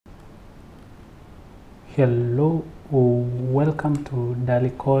Hello, welcome to Daily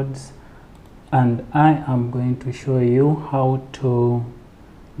Codes, and I am going to show you how to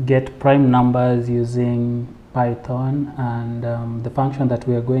get prime numbers using Python. And the function that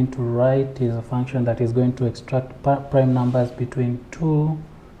we are going to write is a function that is going to extract prime numbers between two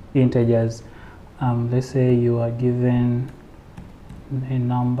integers. Let's say you are given a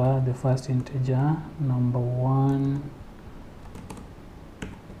number, the first integer, number 1,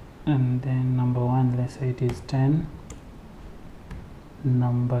 and then number 1, let's say it is 10.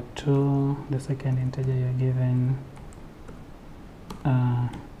 Number 2, the second integer you're given,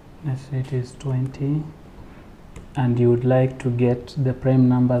 let's say it is 20, and you would like to get the prime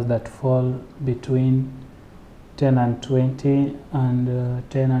numbers that fall between 10 and 20, and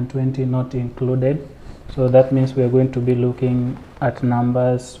 10 and 20 not included. So that means we are going to be looking at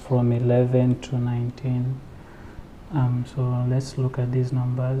numbers from 11 to 19. So let's look at these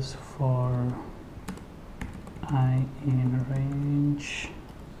numbers for I in range.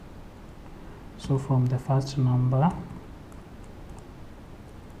 So from the first number,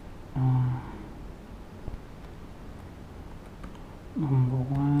 number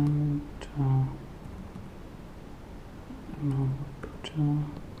 1 to number 2.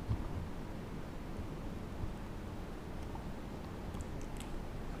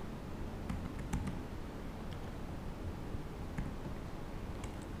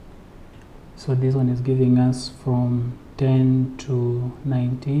 So this one is giving us from 10 to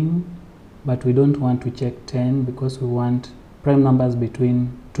 19, but we don't want to check 10 because we want prime numbers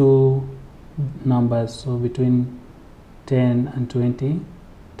between two numbers, so between 10 and 20.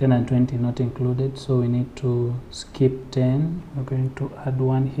 10 and 20 not included, so we need to skip 10. We're going to add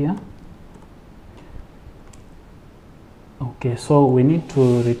 1 here. Okay, so we need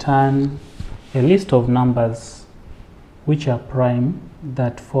to return a list of numbers which are prime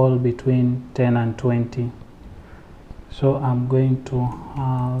that fall between 10 and 20. So I'm going to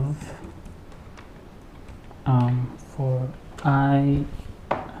have for I,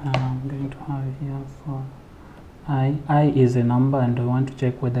 I'm going to have here for I is a number, and I want to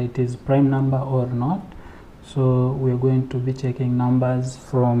check whether it is prime number or not. So we're going to be checking numbers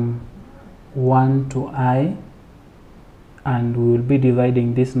from 1 to I, and we will be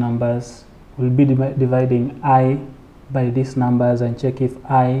dividing these numbers. We'll be dividing I by these numbers and check if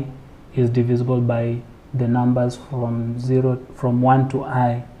I is divisible by the numbers from 1 to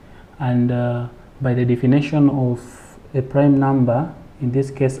I. And by the definition of a prime number, in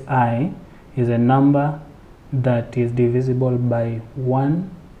this case I is a number that is divisible by 1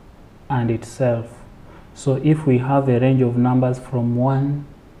 and itself. So if we have a range of numbers from 1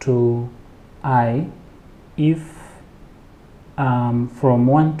 to I, if from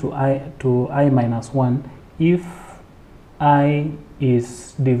 1 to I minus 1, if I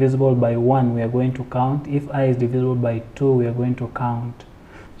is divisible by 1, we are going to count. If I is divisible by 2, we are going to count.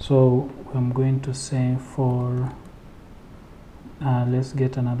 So I'm going to say for let's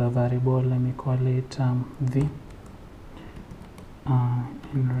get another variable. Let me call it v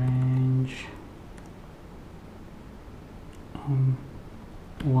in range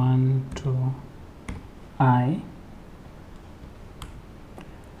 1 to I.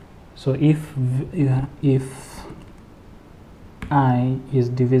 So if I is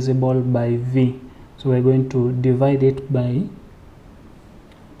divisible by v, so we're going to divide it by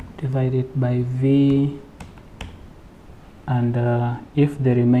v, and if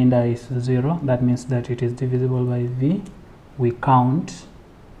the remainder is 0, that means that it is divisible by v. We count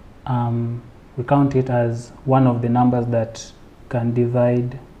it as one of the numbers that can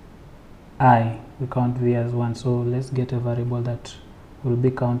divide I. We count v as 1. So let's get a variable that will be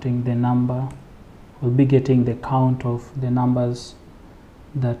counting the number. We'll be getting the count of the numbers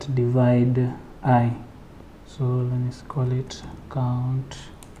that divide I. So let me call it count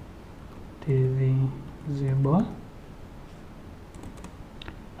divisible,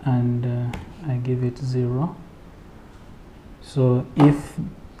 and I give it 0. So if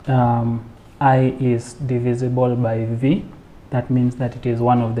I is divisible by v, that means that it is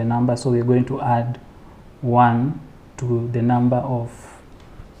one of the numbers. So we're going to add 1 to the number of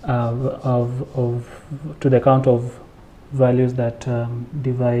to the count of values that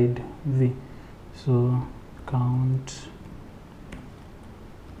divide v. So count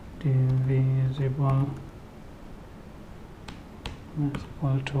divisible is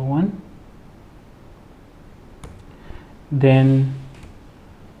equal to 1. Then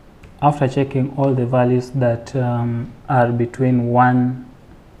after checking all the values that are between 1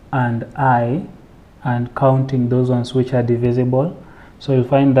 and I, and counting those ones which are divisible, so you'll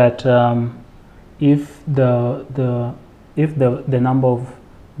find that if the number of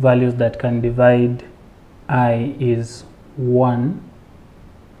values that can divide I is 1,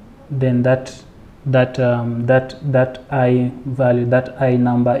 then that I value, that I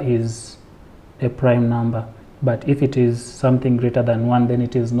number is a prime number. But if it is something greater than 1, then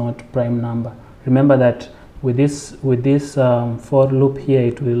it is not prime number. Remember that with this for loop here,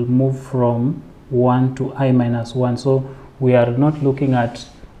 it will move from 1 to I minus 1. So we are not looking at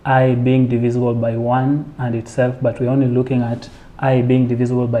I being divisible by 1 and itself, but we're only looking at I being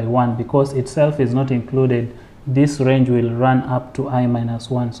divisible by 1, because itself is not included. This range will run up to I minus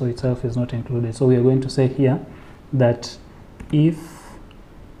 1, so itself is not included. So we are going to say here that if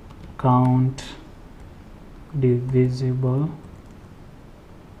count divisible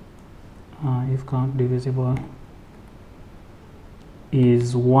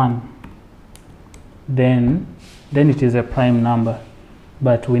is 1, then it is a prime number.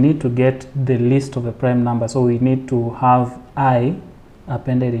 But we need to get the list of the prime number, so we need to have I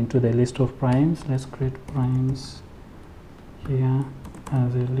appended into the list of primes. Let's create primes here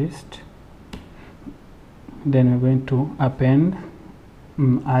as a list. Then we're going to append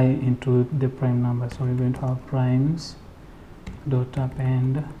I into the prime number. So we're going to have primes dot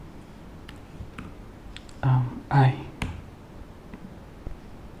append I.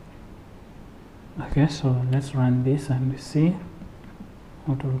 Okay, so let's run this and see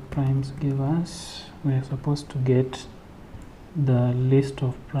what do primes give us. We are supposed to get the list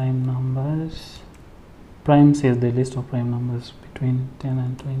of prime numbers. Prime says the list of prime numbers between 10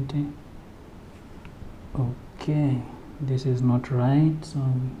 and 20. Okay, this is not right, so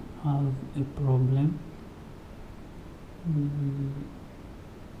we have a problem.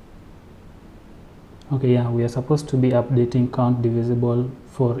 Okay, yeah, we are supposed to be updating count divisible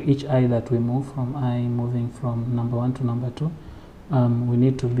for each I that we move, from I moving from number 1 to number 2. We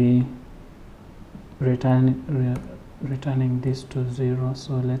need to be returning this to 0.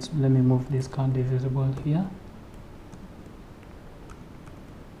 So let me move this count divisible here.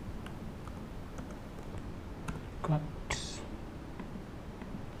 Cut.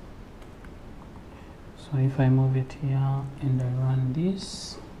 So if I move it here and I run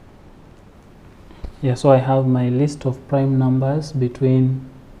this, yeah, so I have my list of prime numbers between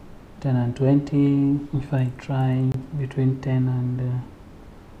 10 and 20. If I try between 10 and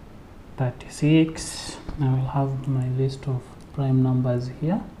 36, I will have my list of prime numbers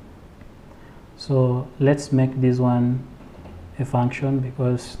here. So let's make this one a function,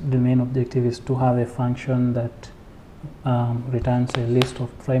 because the main objective is to have a function that returns a list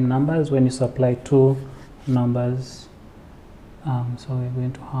of prime numbers when you supply two numbers. So we're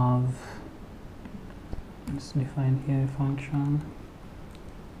going to have, let's define here a function.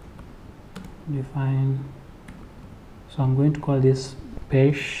 Define, so I'm going to call this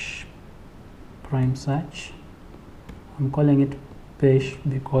page prime search. I'm calling it page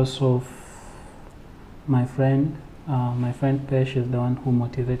because of my friend. My friend Page is the one who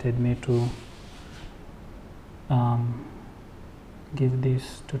motivated me to give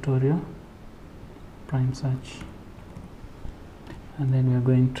this tutorial, prime search. And then we're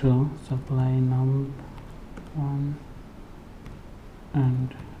going to supply num1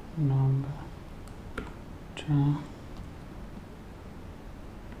 and num2.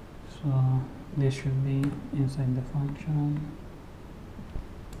 So this should be inside the function.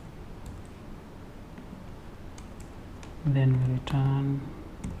 Then we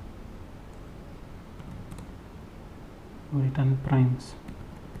return primes.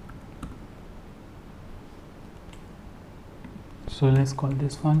 So let's call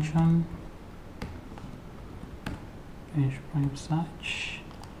this function page prime search,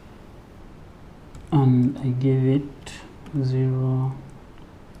 and I give it 0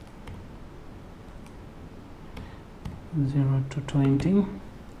 to 20.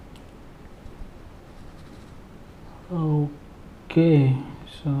 Okay,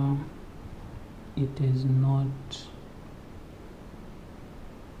 so it is not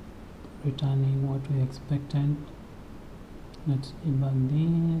returning what we expected. Let's debug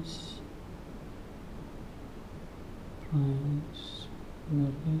this. Primes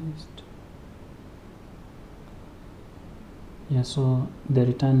list. Yeah, so the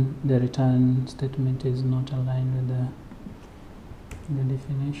return statement is not aligned with the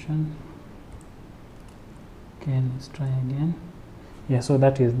definition. Okay, let's try again. Yeah, so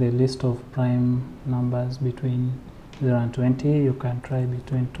that is the list of prime numbers between 0 and 20. You can try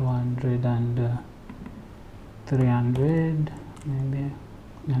between 200 and 300 maybe,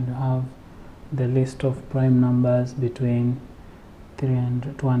 and you have the list of prime numbers between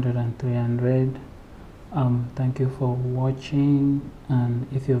 200 and 300. Thank you for watching, and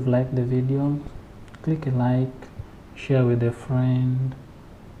if you've liked the video, click a like, share with a friend,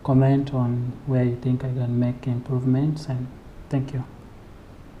 comment on where you think I can make improvements, and thank you.